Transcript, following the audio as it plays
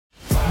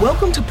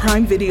Welcome to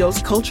Prime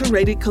Video's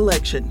Culture-Rated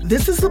Collection.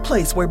 This is the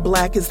place where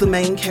Black is the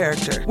main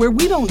character, where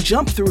we don't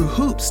jump through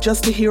hoops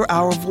just to hear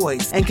our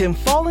voice, and can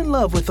fall in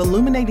love with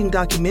illuminating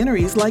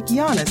documentaries like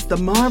Giannis, The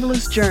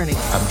Marvelous Journey.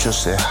 I'm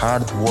just a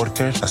hard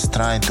worker that's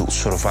trying to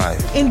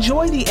survive.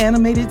 Enjoy the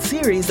animated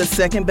series, The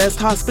Second Best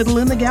Hospital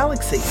in the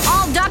Galaxy.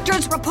 All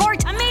doctors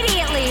report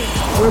immediately!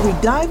 Where we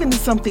dive into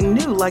something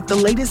new like the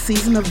latest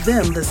season of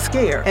Them, The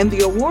Scare, and the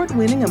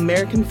award-winning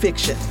American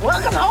Fiction.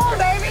 Welcome home,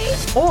 baby!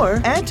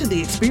 Or add to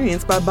the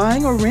experience by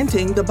buying or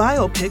renting the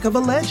biopic of a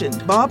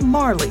legend, Bob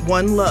Marley,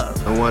 One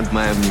Love. I want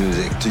my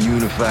music to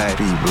unify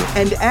people.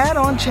 And add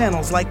on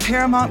channels like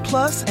Paramount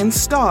Plus and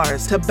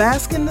Stars to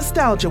bask in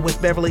nostalgia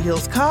with Beverly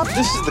Hills Cop.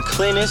 This is the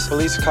cleanest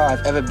police car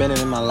I've ever been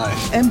in my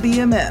life. And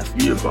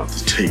BMF. You're about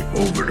to take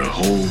over the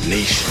whole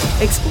nation.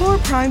 Explore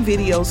Prime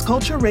Video's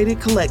Culture-Rated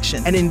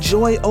Collection and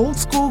enjoy old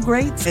school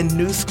greats and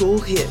new school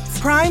hits.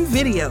 Prime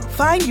Video.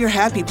 Find your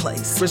happy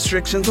place.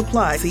 Restrictions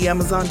apply. See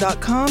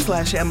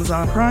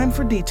Amazon.com/Amazon Prime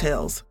for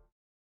details.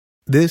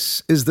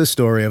 This is the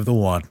story of the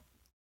one.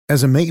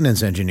 As a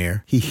maintenance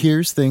engineer, he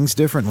hears things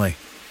differently.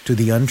 To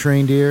the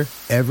untrained ear,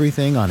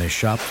 everything on his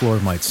shop floor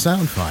might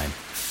sound fine,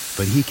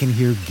 but he can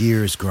hear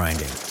gears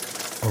grinding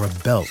or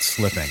a belt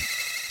slipping.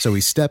 So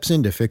he steps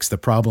in to fix the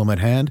problem at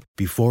hand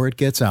before it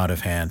gets out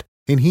of hand.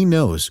 And he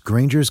knows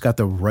Grainger's got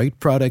the right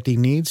product he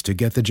needs to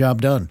get the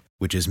job done,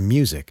 which is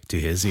music to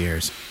his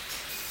ears.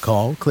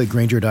 Call, click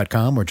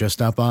Grainger.com, or just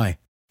stop by.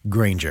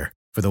 Grainger,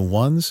 for the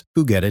ones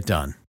who get it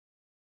done.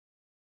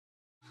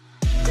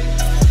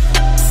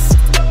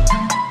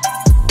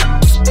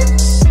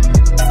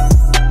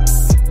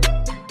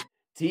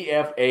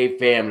 TFA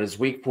fam, it is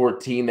week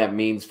 14. That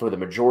means for the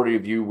majority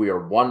of you, we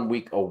are 1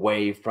 week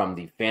away from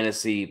the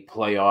fantasy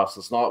playoffs.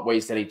 Let's not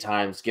waste any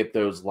time. Let's get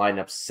those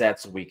lineups set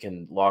so we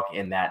can lock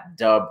in that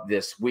dub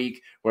this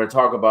week. We're going to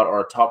talk about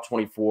our top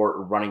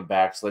 24 running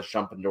backs. Let's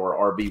jump into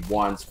our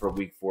RB1s for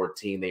week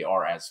 14. They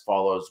are as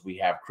follows. We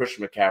have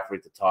Christian McCaffrey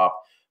at the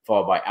top,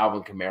 followed by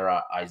Alvin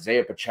Kamara,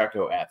 Isaiah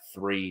Pacheco at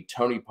 3,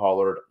 Tony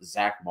Pollard,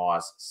 Zach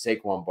Moss,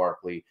 Saquon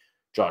Barkley,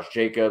 Josh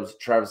Jacobs,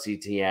 Travis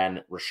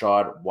Etienne,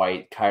 Rachaad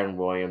White, Kyren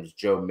Williams,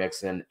 Joe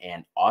Mixon,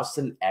 and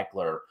Austin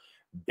Eckler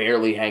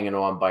barely hanging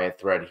on by a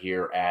thread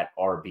here at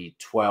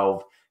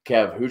RB12.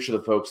 Kev, who should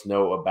the folks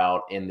know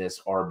about in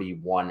this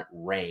RB1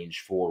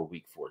 range for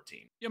week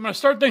 14? Yeah, I'm going to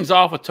start things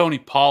off with Tony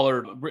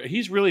Pollard.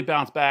 He's really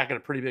bounced back in a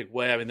pretty big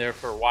way. I mean, there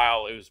for a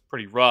while, it was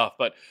pretty rough.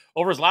 But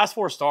over his last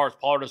 4 starts,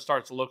 Pollard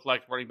starts to look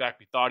like the running back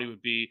we thought he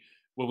would be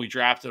when we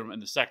drafted him in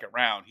the second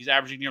round. He's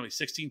averaging nearly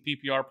 16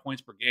 PPR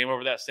points per game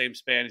over that same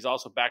span. He's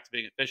also back to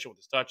being efficient with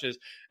his touches,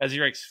 as he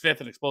ranks 5th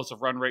in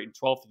explosive run rate and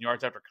 12th in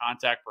yards after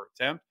contact per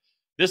attempt.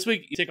 This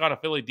week, you take on a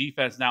Philly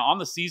defense. Now, on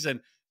the season,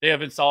 they have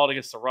been solid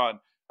against the run,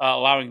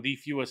 allowing the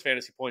fewest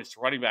fantasy points to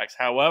running backs.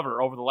 However,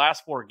 over the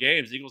last 4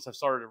 games, the Eagles have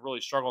started to really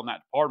struggle in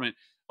that department,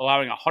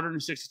 allowing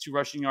 162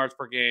 rushing yards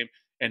per game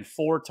and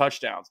 4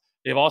 touchdowns.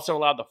 They've also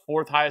allowed the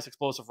 4th highest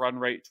explosive run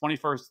rate,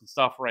 21st in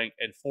stuff rank,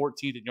 and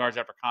 14th in yards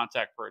after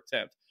contact per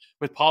attempt.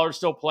 With Pollard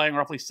still playing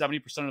roughly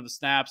 70% of the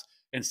snaps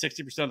and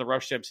 60% of the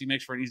rush attempts, he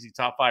makes for an easy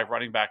top 5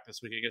 running back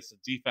this week against a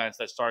defense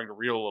that's starting to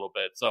reel a little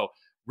bit. So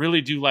really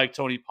do like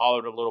Tony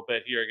Pollard a little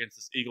bit here against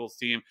this Eagles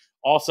team.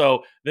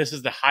 Also, this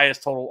is the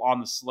highest total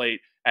on the slate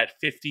at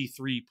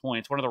 53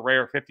 points, one of the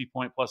rare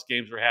 50-point plus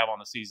games we have on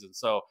the season.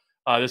 So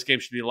this game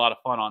should be a lot of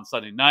fun on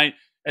Sunday night.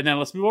 And then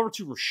let's move over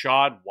to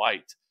Rachaad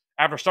White.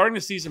 After starting the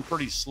season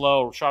pretty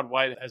slow, Rachaad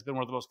White has been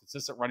one of the most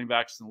consistent running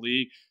backs in the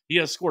league. He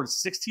has scored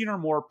 16 or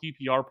more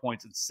PPR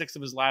points in 6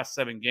 of his last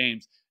 7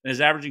 games and is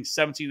averaging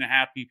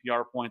 17.5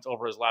 PPR points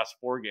over his last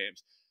 4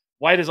 games.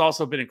 White has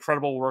also been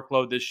incredible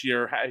workload this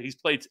year. He's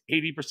played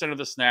 80% of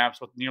the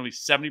snaps with nearly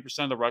 70%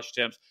 of the rush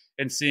attempts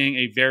and seeing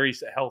a very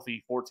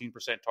healthy 14%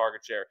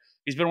 target share.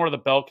 He's been one of the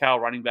bell cow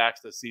running backs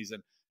this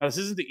season. Now, this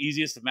isn't the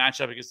easiest to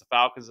match up against the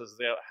Falcons, as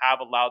they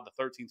have allowed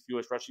the 13th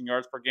fewest rushing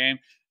yards per game,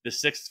 the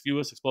 6th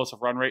fewest explosive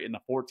run rate, and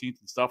the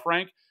 14th in stuff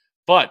rank.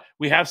 But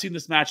we have seen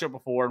this matchup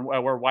before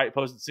where White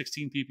posted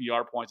 16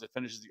 PPR points and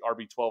finishes the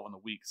RB12 in the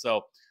week.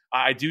 So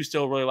I do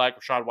still really like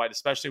Rachaad White,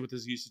 especially with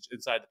his usage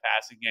inside the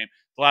passing game.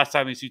 The last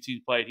time these two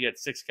teams played, he had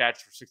 6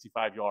 catches for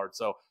 65 yards.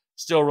 So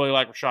still really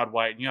like Rachaad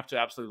White, and you have to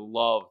absolutely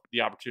love the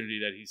opportunity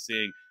that he's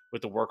seeing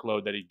with the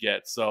workload that he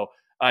gets. So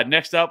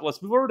next up,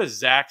 let's move over to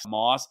Zach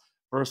Moss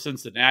versus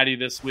Cincinnati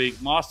this week.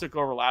 Moss took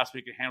over last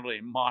week and handled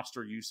a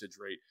monster usage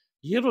rate.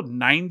 He handled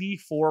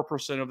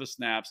 94% of the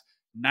snaps,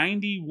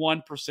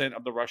 91%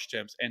 of the rush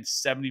attempts, and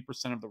 70%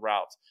 of the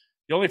routes.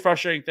 The only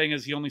frustrating thing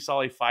is he only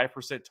saw a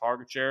 5%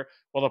 target share.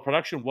 While the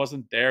production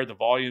wasn't there, the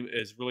volume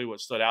is really what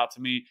stood out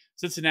to me.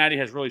 Cincinnati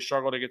has really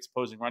struggled against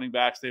opposing running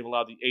backs. They've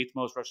allowed the 8th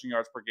most rushing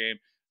yards per game,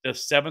 the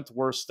 7th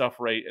worst stuff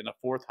rate, and the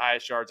 4th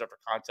highest yards after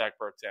contact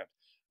per attempt.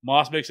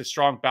 Moss makes a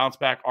strong bounce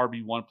back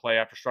RB1 play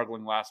after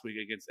struggling last week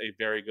against a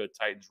very good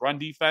Titans run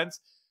defense.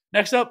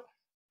 Next up,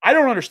 I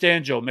don't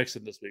understand Joe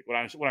Mixon this week.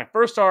 When I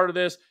first started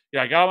this,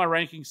 I got all my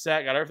rankings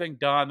set, got everything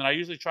done, and I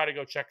usually try to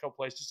go check out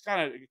plays, just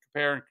kind of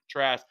compare and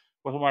contrast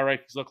with what my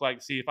rankings look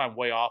like, see if I'm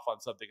way off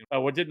on something.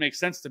 What did make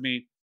sense to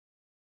me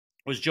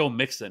was Joe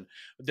Mixon.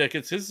 The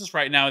consensus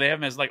right now, they have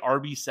him as like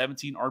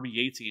RB17,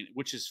 RB18,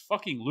 which is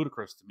fucking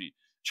ludicrous to me.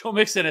 Joe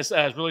Mixon has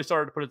really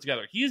started to put it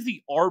together. He is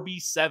the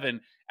RB7,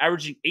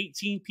 averaging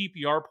 18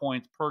 PPR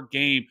points per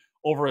game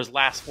over his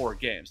last 4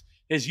 games.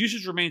 His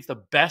usage remains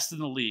the best in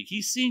the league.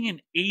 He's seeing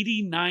an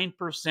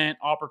 89%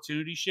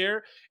 opportunity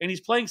share, and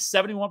he's playing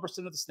 71%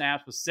 of the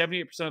snaps with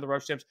 78% of the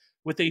rush attempts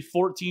with a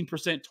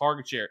 14%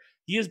 target share.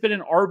 He has been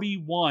an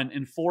RB1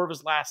 in 4 of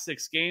his last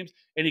 6 games,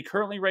 and he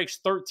currently ranks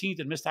 13th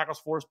in missed tackles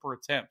forced per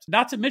attempt.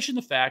 Not to mention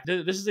the fact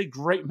that this is a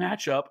great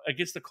matchup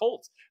against the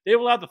Colts. They've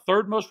allowed the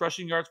 3rd most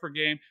rushing yards per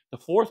game, the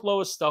 4th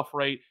lowest stuff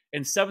rate,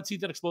 and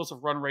 17th in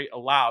explosive run rate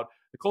allowed.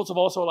 The Colts have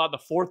also allowed the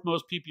 4th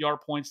most PPR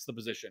points to the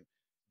position.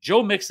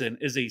 Joe Mixon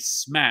is a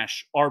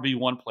smash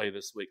RB1 play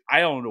this week. I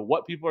don't know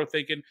what people are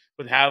thinking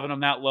with having him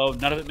that low.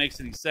 None of it makes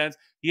any sense.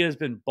 He has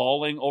been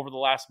balling over the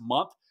last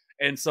month.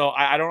 And so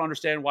I don't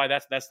understand why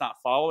that's not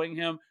following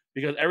him,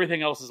 because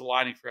everything else is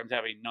aligning for him to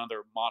have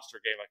another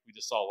monster game like we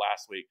just saw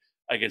last week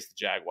against the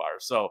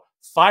Jaguars. So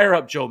fire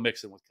up Joe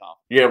Mixon with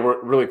confidence. Yeah, we're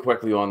really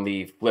quickly on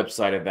the flip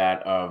side of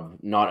that, of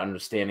not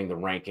understanding the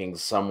rankings.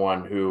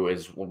 Someone who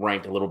is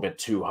ranked a little bit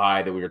too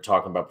high that we were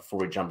talking about before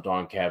we jumped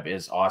on, Kev,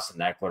 is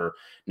Austin Eckler.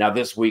 Now,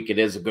 this week it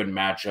is a good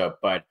matchup,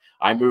 but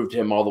I moved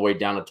him all the way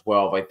down to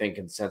 12. I think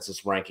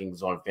consensus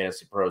rankings on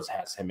Fantasy Pros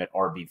has him at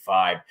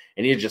RB5,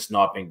 and he has just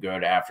not been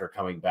good after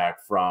coming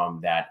back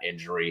from that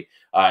injury.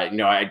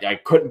 I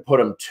couldn't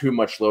put him too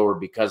much lower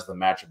because of the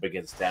matchup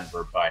against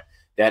Denver, but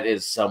that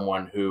is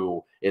someone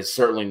who is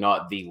certainly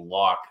not the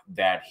lock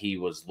that he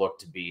was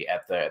looked to be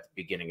at the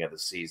beginning of the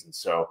season.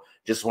 So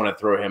just want to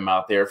throw him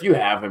out there. If you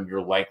have him,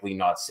 you're likely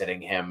not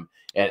sitting him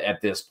at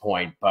this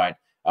point, but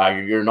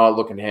you're not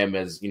looking at him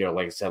as,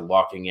 like I said,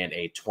 locking in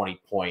a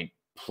 20-point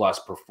plus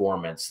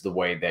performance the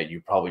way that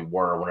you probably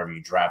were whenever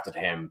you drafted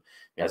him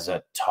as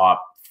a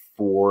top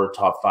 4,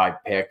 top 5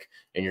 pick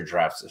in your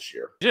drafts this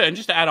year. Yeah, and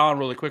just to add on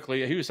really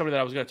quickly, he was somebody that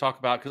I was going to talk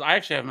about because I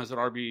actually have him as an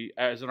RB.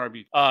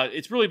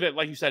 It's really been,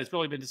 like you said, it's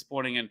really been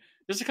disappointing. And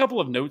just a couple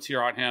of notes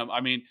here on him.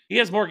 I mean, he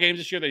has more games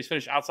this year that he's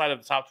finished outside of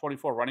the top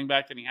 24 running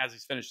back than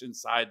he's finished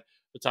inside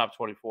the top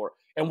 24.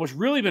 And what's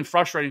really been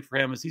frustrating for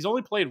him is he's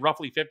only played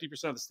roughly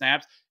 50% of the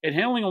snaps and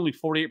handling only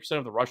 48%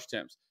 of the rush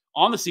attempts.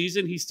 On the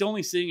season, he's still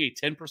only seeing a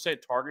 10%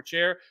 target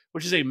share,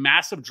 which is a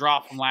massive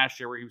drop from last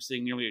year where he was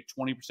seeing nearly a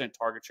 20%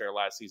 target share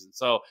last season.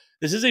 So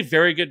this is a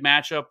very good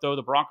matchup, though.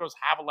 The Broncos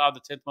have allowed the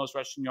 10th most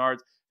rushing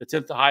yards, the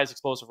 10th highest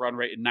explosive run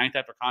rate, and 9th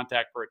after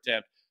contact per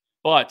attempt.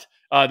 But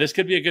this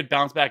could be a good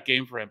bounce back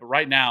game for him. But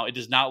right now, it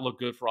does not look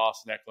good for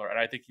Austin Eckler, and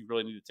I think you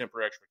really need to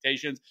temper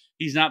expectations.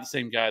 He's not the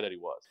same guy that he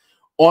was.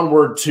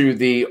 Onward to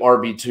the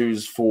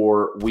RB2s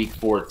for Week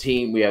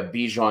 14. We have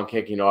Bijan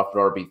kicking off at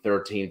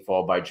RB13,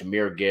 followed by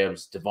Jahmyr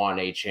Gibbs, Devon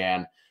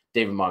Achane,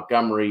 David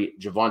Montgomery,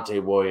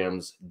 Javonte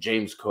Williams,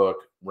 James Cook,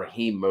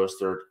 Raheem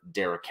Mostert,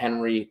 Derrick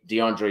Henry,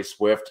 DeAndre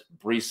Swift,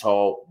 Breece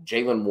Hall,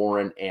 Jaylen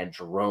Warren, and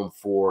Jerome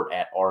Ford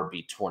at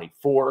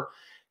RB24.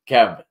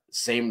 Kev,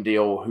 same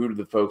deal. Who do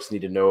the folks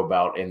need to know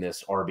about in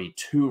this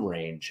RB2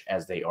 range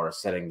as they are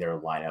setting their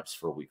lineups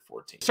for Week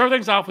 14? Start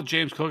things off with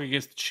James Cook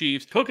against the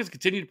Chiefs. Cook has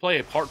continued to play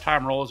a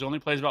part-time role as he only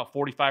plays about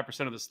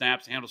 45% of the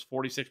snaps, handles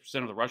 46%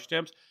 of the rush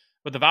attempts,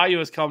 but the value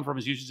has come from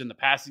his usage in the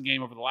passing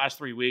game over the last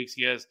 3 weeks.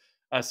 He has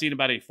seen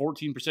about a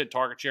 14%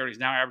 target share, and he's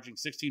now averaging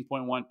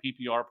 16.1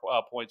 PPR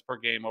points per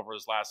game over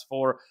his last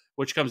 4,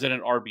 which comes in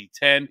at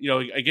RB10.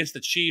 Against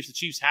the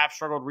Chiefs have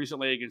struggled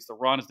recently against the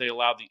run as they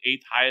allowed the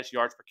 8th highest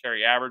yards per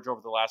carry average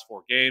over the last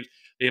 4 games.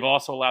 They've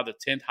also allowed the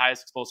 10th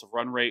highest explosive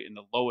run rate and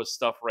the lowest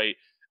stuff rate,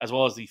 as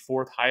well as the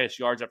 4th highest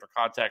yards after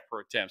contact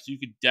per attempt. So you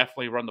could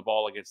definitely run the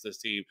ball against this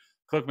team.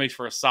 Cook makes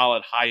for a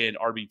solid high-end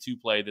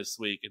RB2 play this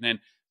week. And then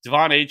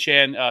Devon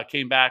Achane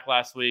came back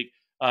last week.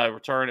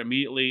 Returned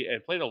immediately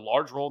and played a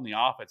large role in the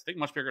offense. I think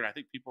much bigger than I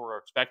think people were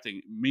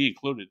expecting, me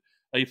included.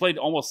 He played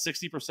almost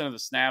 60% of the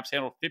snaps,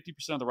 handled 50%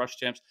 of the rush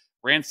attempts,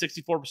 ran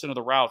 64% of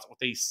the routes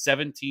with a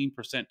 17%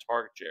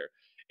 target share.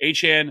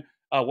 Achane,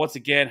 once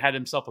again, had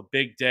himself a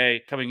big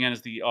day, coming in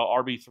as the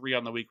RB3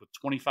 on the week with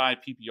 25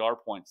 PPR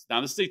points.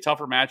 Now, this is a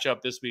tougher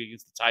matchup this week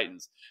against the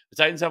Titans. The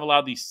Titans have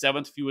allowed the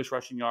 7th fewest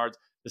rushing yards,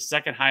 the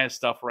 2nd highest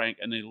stuff rank,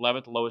 and the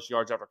 11th lowest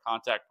yards after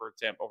contact per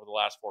attempt over the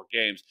last 4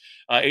 games.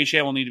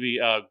 Achane will need to be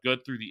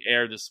good through the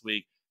air this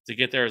week to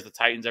get there as the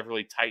Titans have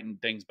really tightened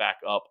things back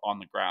up on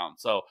the ground.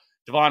 So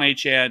Devon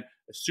Achane,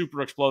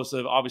 super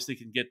explosive, obviously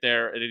can get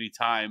there at any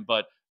time,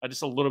 but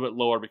just a little bit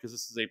lower because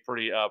this is a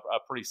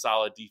pretty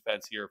solid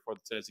defense here for the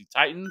Tennessee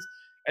Titans.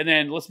 And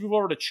then let's move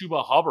over to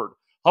Chuba Hubbard.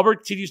 Hubbard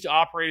continues to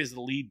operate as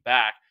the lead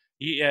back.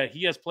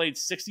 He has played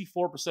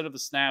 64% of the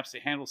snaps. He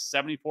handles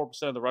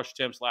 74% of the rush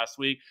attempts last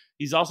week.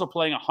 He's also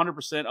playing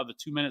 100% of the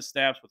 2-minute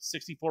snaps with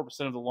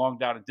 64% of the long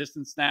down and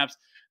distance snaps.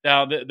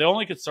 Now, the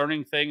only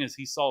concerning thing is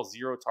he saw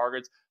 0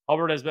 targets.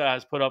 Hubbard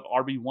has put up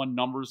RB1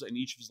 numbers in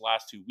each of his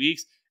last 2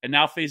 weeks and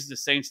now faces the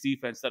Saints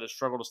defense that has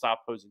struggled to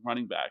stop opposing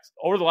running backs.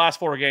 Over the last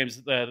 4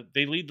 games,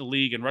 they lead the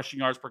league in rushing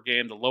yards per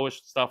game, the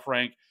lowest stuff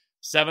rank,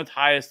 7th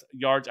highest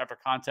yards after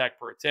contact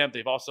per attempt.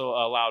 They've also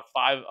allowed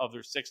 5 of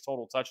their 6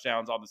 total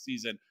touchdowns on the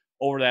season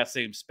over that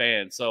same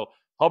span. So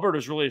Hubbard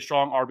is really a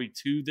strong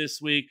RB2 this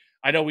week.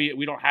 I know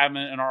we don't have him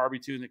in our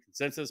RB2 in the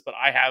consensus, but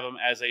I have him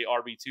as a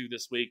RB2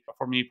 this week.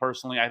 For me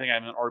personally, I think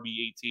I'm an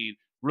RB18.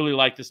 Really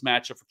like this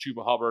matchup for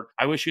Chuba Hubbard.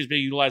 I wish he was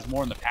being utilized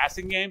more in the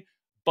passing game,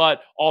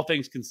 but all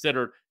things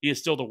considered, he is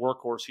still the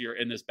workhorse here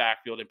in this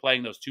backfield, and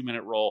playing those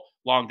 2-minute role,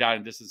 long down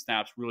and distance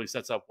snaps really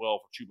sets up well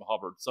for Chuba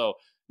Hubbard. So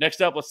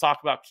next up, let's talk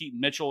about Keaton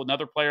Mitchell,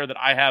 another player that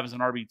I have as an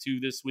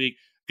RB2 this week.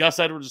 Gus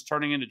Edwards is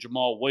turning into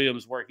Jamal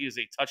Williams, where he is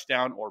a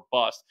touchdown or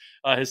bust.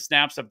 His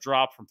snaps have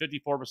dropped from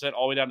 54%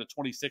 all the way down to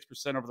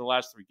 26% over the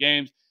last 3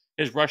 games.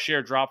 His rush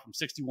share dropped from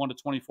 61 to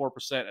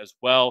 24% as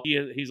well.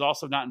 He's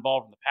also not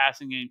involved in the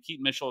passing game.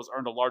 Keaton Mitchell has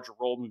earned a larger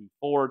role moving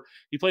forward.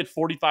 He played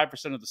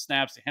 45% of the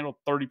snaps. He handled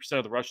 30%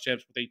 of the rush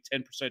attempts with a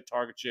 10%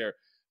 target share.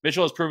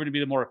 Mitchell has proven to be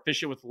the more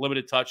efficient with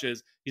limited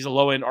touches. He's a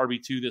low-end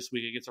RB2 this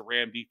week against a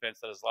Ram defense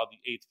that has allowed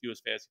the 8th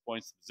fewest fantasy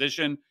points to the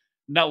position.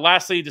 Now,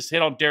 lastly, just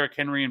hit on Derrick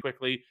Henry and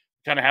quickly.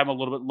 Kind of have him a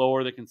little bit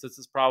lower than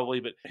consensus probably,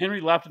 but Henry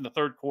left in the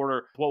third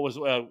quarter, what was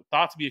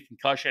thought to be a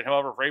concussion.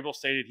 However, Vrabel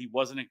stated he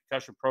wasn't in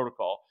concussion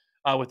protocol.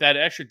 With that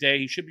extra day,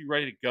 he should be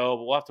ready to go,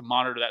 but we'll have to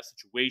monitor that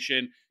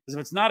situation. Because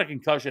if it's not a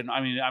concussion, I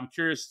mean, I'm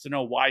curious to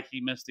know why he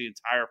missed the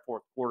entire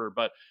fourth quarter,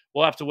 but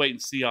we'll have to wait and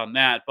see on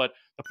that. But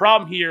the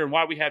problem here and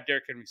why we have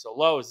Derrick Henry so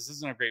low is this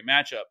isn't a great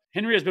matchup.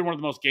 Henry has been one of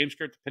the most game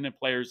script dependent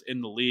players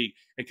in the league.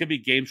 It could be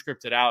game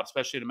scripted out,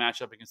 especially in a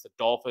matchup against the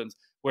Dolphins,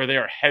 where they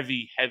are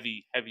heavy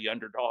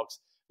underdogs.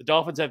 The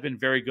Dolphins have been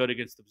very good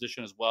against the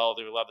position as well.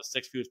 They've allowed the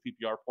 6th fewest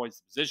PPR points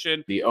to the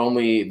position. The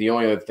only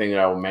other thing that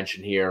I will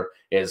mention here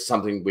is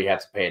something we have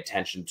to pay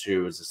attention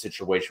to is the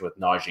situation with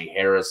Najee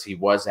Harris. He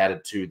was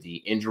added to the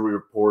injury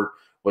report,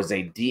 was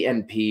a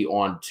DNP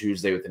on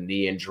Tuesday with a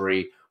knee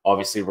injury.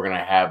 Obviously, we're going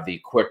to have the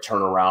quick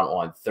turnaround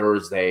on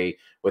Thursday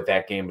with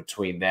that game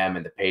between them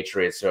and the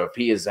Patriots. So if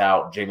he is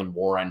out, Jaylen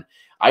Warren,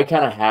 I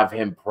kind of have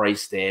him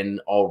priced in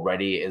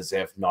already as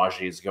if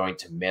Najee is going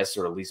to miss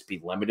or at least be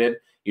limited.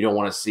 You don't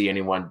want to see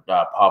anyone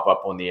pop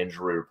up on the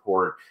injury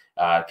report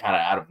kind of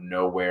out of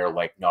nowhere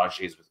like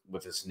Najee's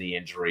with his knee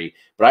injury.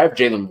 But I have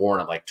Jaylen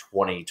Warren at like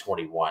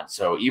 20-21.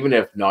 So even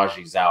if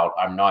Najee's out,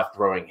 I'm not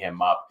throwing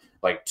him up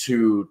like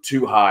too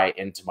high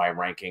into my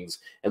rankings.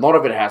 And a lot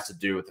of it has to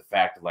do with the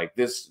fact that like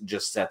this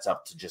just sets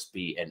up to just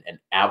be an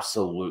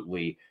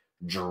absolutely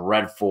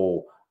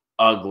dreadful,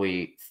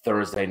 ugly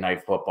Thursday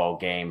night football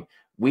game.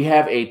 We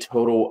have a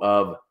total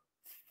of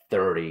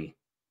 30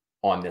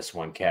 on this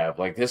one, Kev.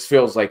 Like this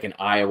feels like an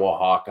Iowa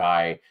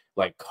Hawkeye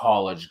like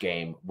college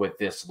game with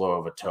this low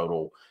of a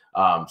total.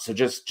 So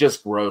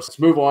just gross. Let's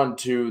move on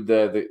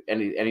to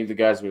any of the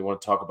guys we want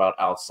to talk about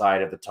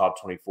outside of the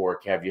top 24.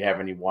 Kev, you have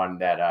anyone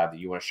that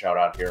you want to shout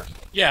out here?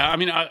 Yeah, I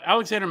mean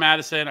Alexander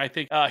Mattison. I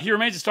think he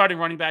remains a starting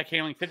running back,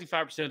 handling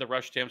 55% of the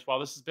rush attempts. While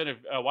this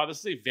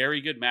is a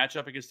very good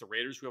matchup against the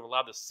Raiders, who have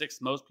allowed the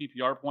 6th most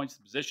PPR points to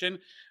the position,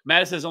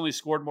 Mattison has only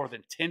scored more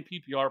than 10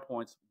 PPR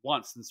points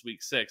once since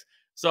week 6.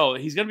 So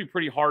he's going to be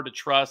pretty hard to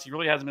trust. He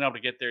really hasn't been able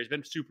to get there. He's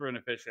been super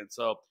inefficient.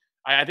 So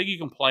I think you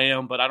can play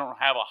him, but I don't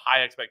have a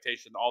high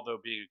expectation, although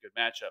being a good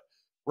matchup.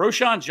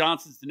 Roschon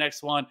Johnson's the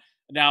next one.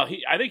 Now,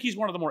 I think he's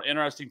one of the more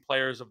interesting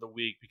players of the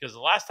week because the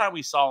last time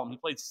we saw him, he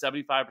played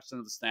 75%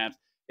 of the snaps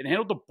and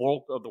handled the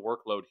bulk of the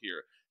workload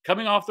here.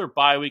 Coming off their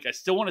bye week, I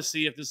still want to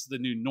see if this is the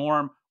new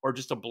norm or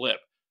just a blip.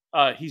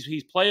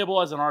 He's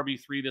playable as an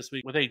RB3 this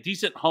week with a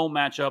decent home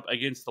matchup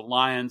against the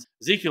Lions.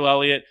 Ezekiel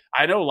Elliott,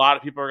 I know a lot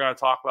of people are going to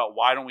talk about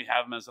why don't we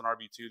have him as an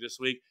RB2 this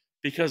week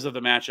because of the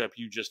matchup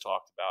you just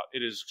talked about.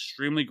 It is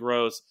extremely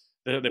gross.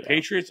 The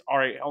Patriots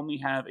only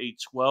have a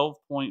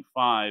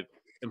 12.5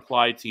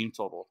 implied team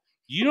total.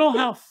 You know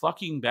how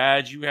fucking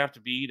bad you have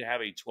to be to have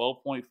a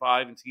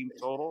 12.5 in team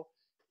total?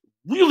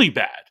 Really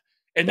bad.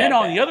 And then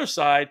on the other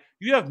side,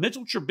 you have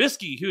Mitchell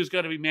Trubisky, who's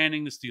going to be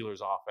manning the Steelers'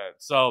 offense.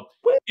 So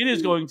it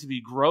is going to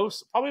be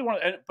gross. Probably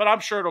but I'm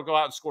sure it'll go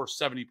out and score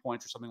 70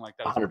 points or something like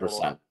that.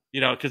 100%.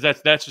 You know, because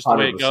that's just the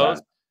way it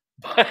goes.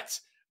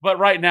 But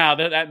right now,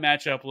 that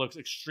matchup looks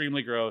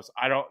extremely gross.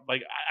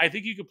 I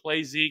think you could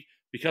play Zeke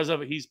because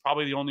of it. He's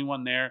probably the only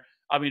one there.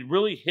 I mean,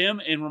 really, him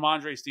and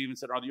Ramondre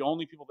Stevenson are the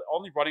only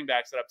running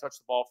backs that have touched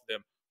the ball for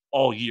them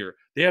all year.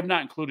 They have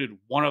not included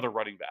one other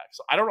running back.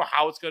 So I don't know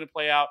how it's going to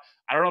play out.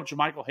 I don't know if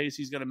JaMycal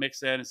Hasty's going to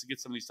mix in to get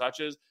some of these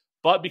touches.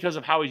 But because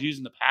of how he's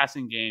using the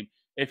passing game,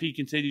 if he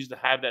continues to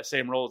have that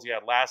same role as he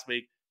had last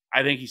week,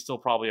 I think he's still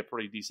probably a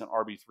pretty decent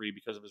RB3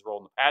 because of his role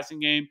in the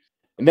passing game.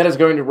 And that is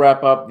going to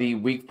wrap up the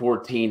Week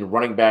 14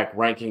 running back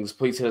rankings.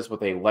 Please hit us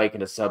with a like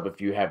and a sub if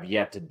you have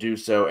yet to do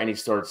so. Any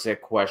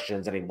start-sit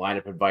questions, any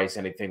lineup advice,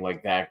 anything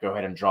like that, go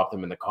ahead and drop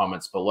them in the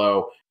comments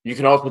below. You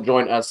can also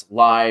join us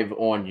live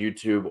on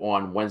YouTube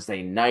on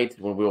Wednesday night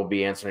when we will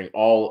be answering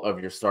all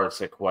of your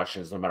start-sit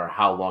questions, no matter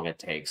how long it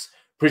takes.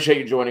 Appreciate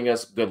you joining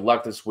us. Good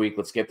luck this week.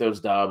 Let's get those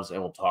dubs,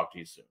 and we'll talk to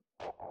you soon.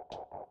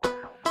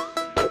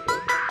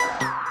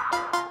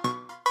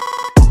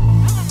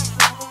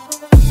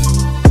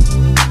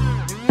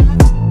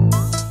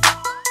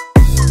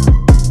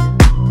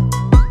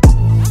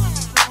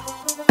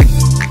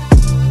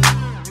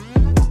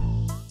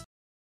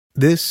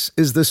 This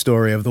is the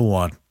story of the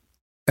one.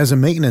 As a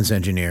maintenance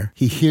engineer,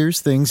 he hears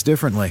things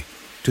differently.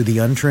 To the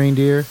untrained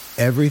ear,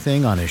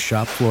 everything on his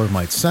shop floor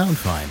might sound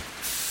fine,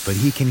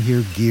 but he can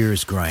hear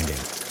gears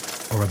grinding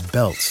or a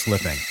belt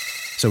slipping.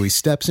 So he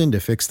steps in to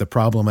fix the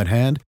problem at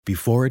hand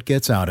before it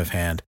gets out of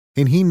hand.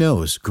 And he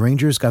knows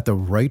Grainger's got the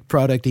right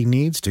product he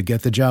needs to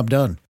get the job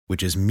done,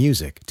 which is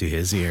music to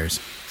his ears.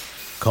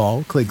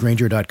 Call, click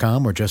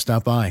Grainger.com, or just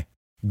stop by.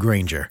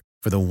 Grainger,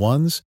 for the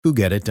ones who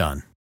get it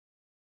done.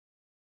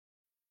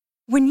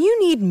 When you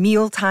need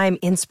mealtime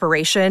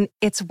inspiration,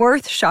 it's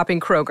worth shopping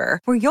Kroger,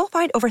 where you'll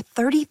find over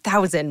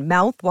 30,000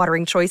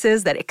 mouth-watering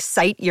choices that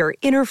excite your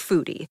inner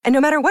foodie. And no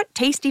matter what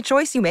tasty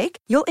choice you make,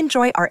 you'll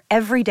enjoy our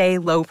everyday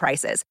low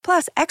prices,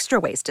 plus extra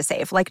ways to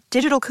save, like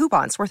digital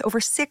coupons worth over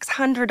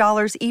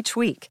 $600 each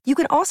week. You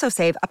can also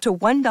save up to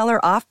 $1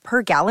 off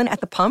per gallon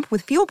at the pump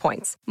with fuel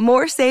points.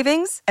 More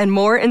savings and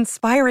more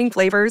inspiring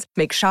flavors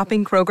make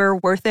shopping Kroger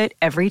worth it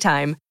every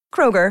time.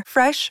 Kroger,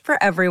 fresh for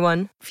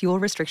everyone. Fuel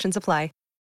restrictions apply.